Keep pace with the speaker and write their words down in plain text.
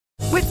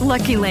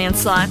Lucky Land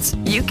Slots,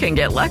 you can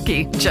get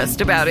lucky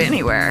just about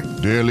anywhere.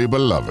 Dearly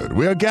beloved,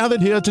 we are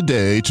gathered here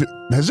today to...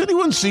 Has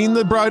anyone seen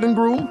the bride and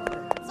groom?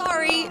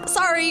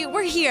 Sorry,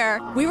 we're here.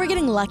 We were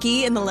getting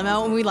lucky in the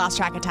limo and we lost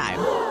track of time.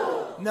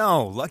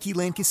 No, Lucky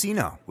Land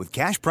Casino, with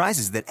cash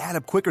prizes that add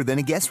up quicker than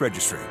a guest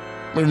registry.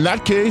 In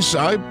that case,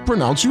 I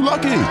pronounce you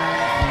lucky.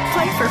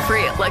 Play for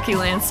free at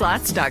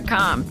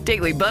LuckyLandSlots.com.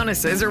 Daily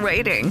bonuses are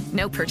waiting.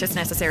 No purchase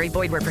necessary.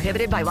 Void where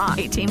prohibited by law.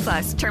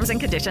 18+. Terms and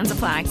conditions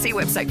apply. See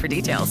website for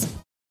details.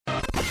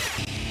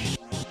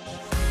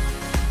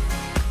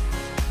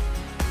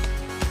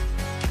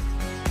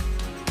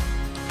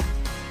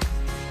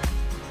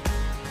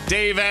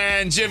 Dave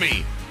and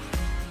Jimmy.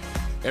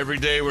 Every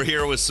day we're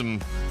here with some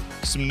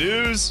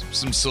news,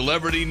 some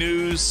celebrity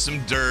news,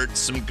 some dirt,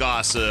 some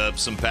gossip,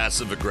 some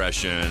passive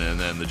aggression, and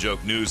then the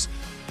joke news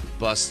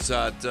busts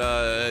out.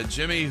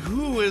 Jimmy,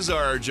 who is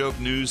our joke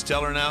news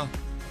teller now?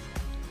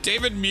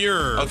 David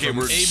Muir. Okay,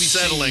 we're ABC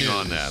settling News.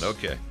 on that.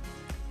 Okay.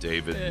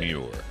 David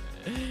Muir.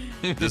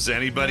 Does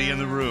anybody in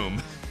the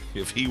room,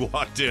 if he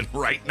walked in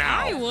right now,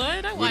 I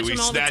would. I watch we him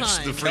all the snatch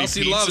time. the free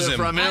Kelsey pizza loves him.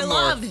 from him? I or-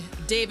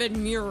 love David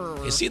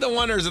Muir. Is he the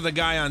one, or is it the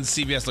guy on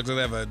CBS looks like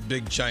they have a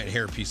big giant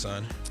hairpiece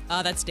on?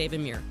 That's David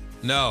Muir.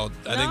 No,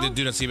 I think No? the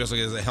dude on CBS looks like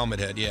he has a helmet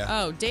head, yeah.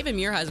 Oh, David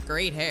Muir has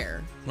great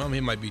hair. Well,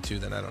 he might be too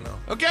then, I don't know.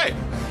 Okay.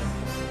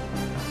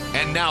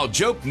 And now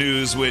joke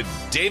news with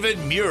David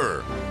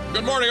Muir.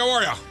 Good morning, how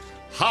are you?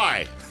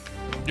 Hi.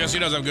 Yes, he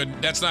does have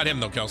good... That's not him,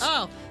 though, Kelsey.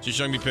 Oh. She's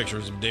showing me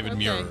pictures of David Okay.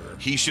 Muir.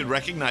 He should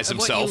recognize Of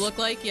himself. what you look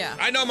like, yeah.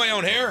 I know my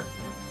own hair.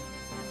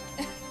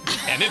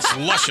 And it's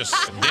luscious,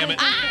 damn it.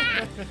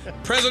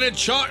 President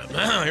Trump...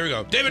 Here we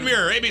go. David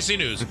Muir, ABC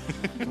News.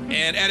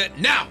 And edit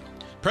now.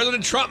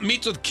 President Trump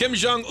meets with Kim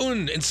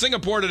Jong-un in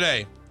Singapore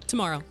today.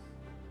 Tomorrow.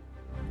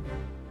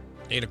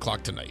 8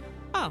 o'clock tonight.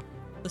 Oh,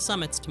 the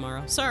summit's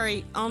tomorrow.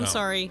 Sorry. I'm No.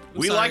 sorry. I'm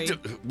We sorry.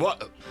 like to...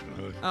 What?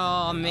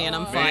 Oh, man,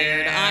 I'm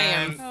fired. I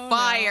am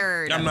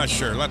fired. I'm not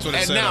sure. That's what it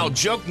And said. now, on-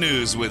 joke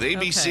news with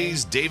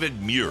ABC's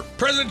David Muir.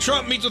 President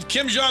Trump meets with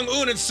Kim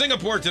Jong-un in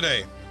Singapore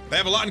today. They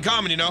have a lot in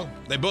common, you know.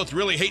 They both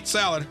really hate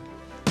salad.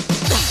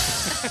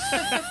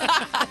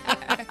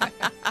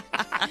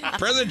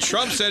 President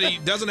Trump said he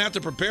doesn't have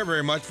to prepare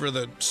very much for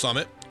the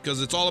summit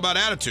because it's all about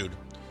attitude.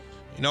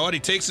 You know what? He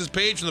takes his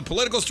page from the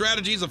political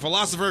strategies of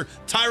philosopher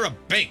Tyra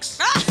Banks.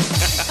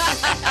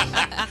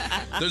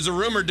 There's a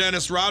rumor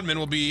Dennis Rodman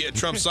will be at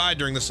Trump's side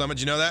during the summit.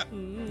 You know that?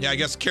 Yeah, I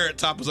guess Carrot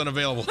Top was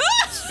unavailable.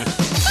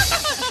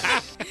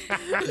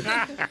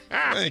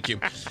 Thank you.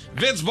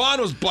 Vince Vaughn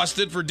was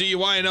busted for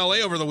DUI in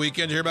L.A. over the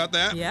weekend. Did you hear about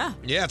that? Yeah.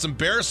 Yeah, it's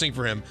embarrassing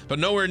for him, but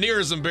nowhere near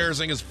as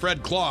embarrassing as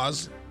Fred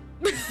Claus.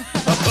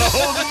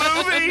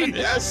 Oh, the movie!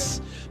 Yes.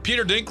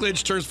 Peter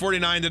Dinklage turns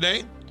 49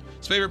 today.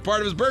 His favorite part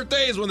of his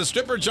birthday is when the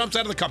stripper jumps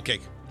out of the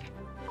cupcake.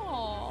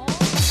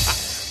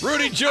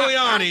 Rudy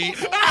Giuliani.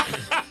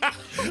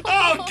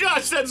 Oh,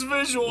 gosh, that's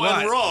visual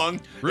What? and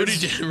wrong. Rudy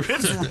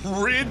It's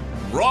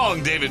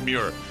wrong, David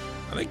Muir.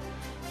 I think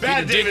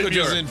Bad Peter David Dinklage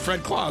was Muir. in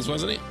Fred Claus,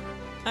 wasn't he?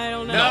 I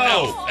don't know.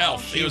 No.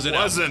 Elf. He was an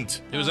wasn't.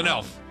 elf. He was an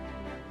elf.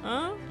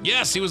 Huh?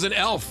 Yes, he was an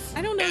elf.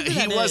 I don't know who He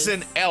that was is.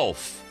 an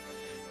elf.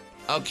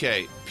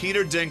 Okay,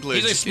 Peter Dinklage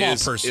He's a small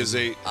is, person. is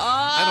a...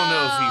 I don't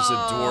know if he's a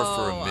dwarf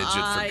or a midget,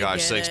 I for gosh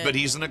get sakes, it. but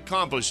he's an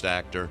accomplished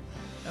actor.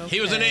 He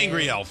was an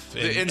angry elf.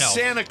 In Elf.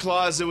 Santa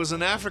Claus, it was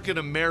an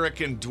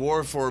African-American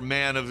dwarf or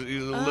man of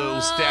little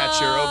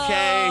stature,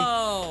 okay?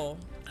 Oh.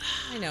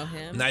 I know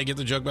him. Now you get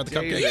the joke about the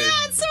David. cupcake?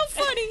 Yeah, it's so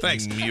funny.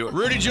 Thanks. Muir.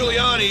 Rudy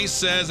Giuliani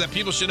says that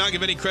people should not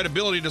give any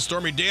credibility to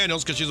Stormy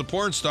Daniels because she's a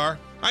porn star.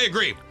 I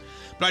agree.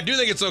 But I do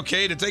think it's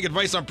okay to take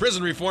advice on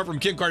prison reform from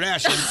Kim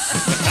Kardashian.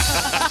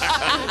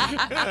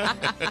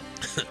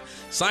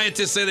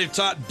 Scientists say they've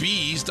taught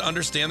bees to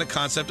understand the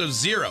concept of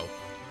zero.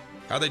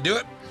 How they do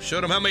it?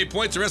 Showed them how many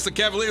points the rest of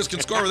the Cavaliers can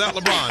score without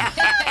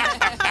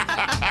LeBron.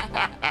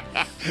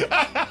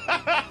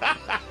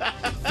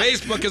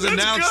 Facebook has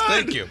announced,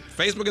 thank you.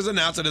 Facebook has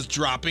announced that it's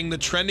dropping the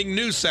trending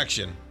news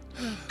section.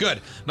 Good.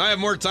 Now I have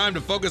more time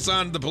to focus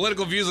on the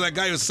political views of that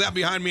guy who sat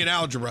behind me in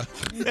algebra.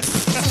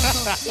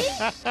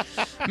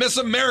 Miss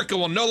America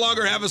will no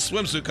longer have a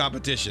swimsuit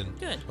competition.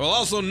 Good. We'll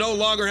also no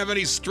longer have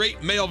any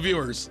straight male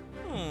viewers.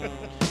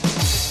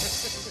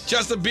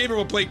 Justin Bieber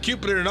will play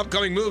Cupid in an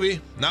upcoming movie.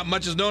 Not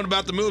much is known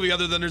about the movie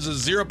other than there's a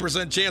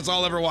 0% chance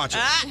I'll ever watch it.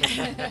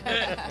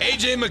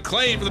 AJ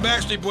McClain from the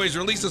Backstreet Boys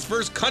released his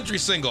first country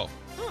single.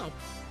 Oh.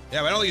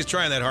 Yeah, but I don't think he's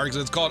trying that hard because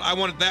it's called I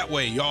Want It That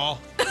Way, y'all.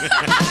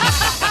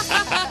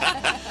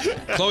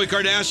 Khloe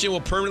Kardashian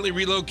will permanently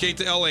relocate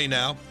to L.A.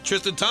 now.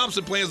 Tristan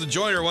Thompson plans to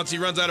join her once he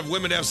runs out of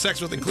women to have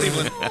sex with in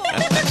Cleveland.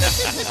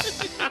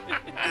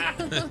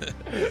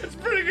 It's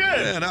pretty good.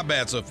 Yeah, not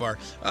bad so far.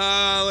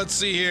 Let's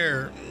see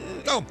here.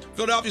 Oh,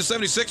 Philadelphia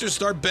 76ers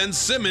star Ben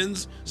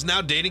Simmons is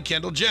now dating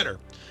Kendall Jenner.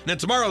 And in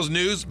tomorrow's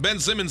news, Ben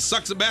Simmons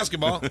sucks at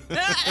basketball.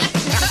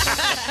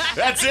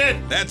 That's it.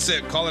 That's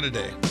it. Call it a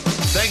day.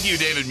 Thank you,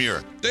 David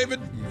Muir. David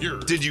Muir.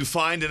 Did you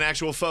find an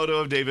actual photo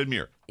of David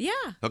Muir? Yeah.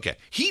 Okay.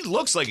 He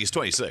looks like he's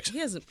 26. He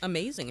has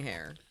amazing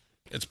hair.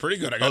 It's pretty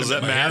good. I got does to that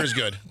admit, my hair matter? is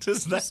good.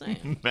 Does that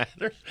saying.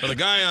 matter? But the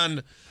guy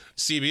on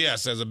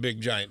CBS has a big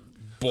giant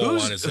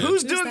bull on his head.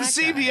 Who's doing the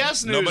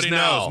CBS news Nobody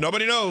now? knows.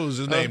 Nobody knows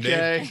his name,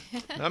 Dave.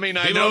 Okay. I mean,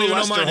 I People know don't even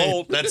know Lester my name.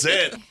 Holt. That's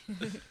it.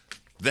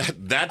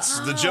 That's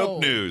the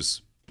joke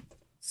news.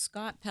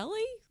 Scott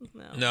Pelley?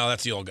 No,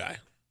 that's the old guy.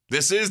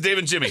 This is Dave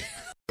and Jimmy.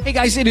 Hey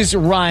guys, it is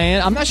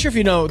Ryan. I'm not sure if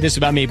you know this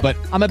about me, but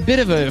I'm a bit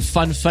of a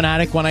fun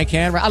fanatic when I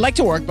can. I like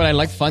to work, but I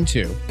like fun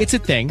too. It's a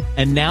thing.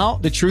 And now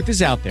the truth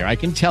is out there. I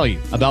can tell you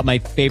about my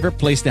favorite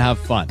place to have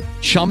fun.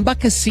 Chumba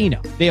Casino.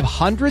 They have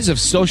hundreds of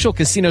social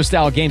casino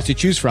style games to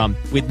choose from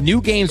with new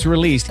games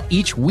released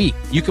each week.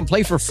 You can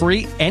play for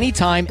free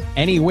anytime,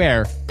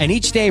 anywhere. And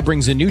each day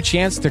brings a new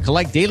chance to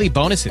collect daily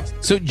bonuses.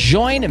 So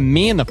join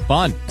me in the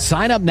fun.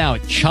 Sign up now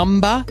at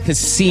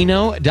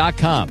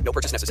ChumbaCasino.com. No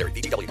purchase necessary.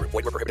 VGW Group.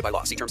 Void where prohibited by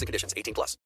law. See terms and conditions. 18+.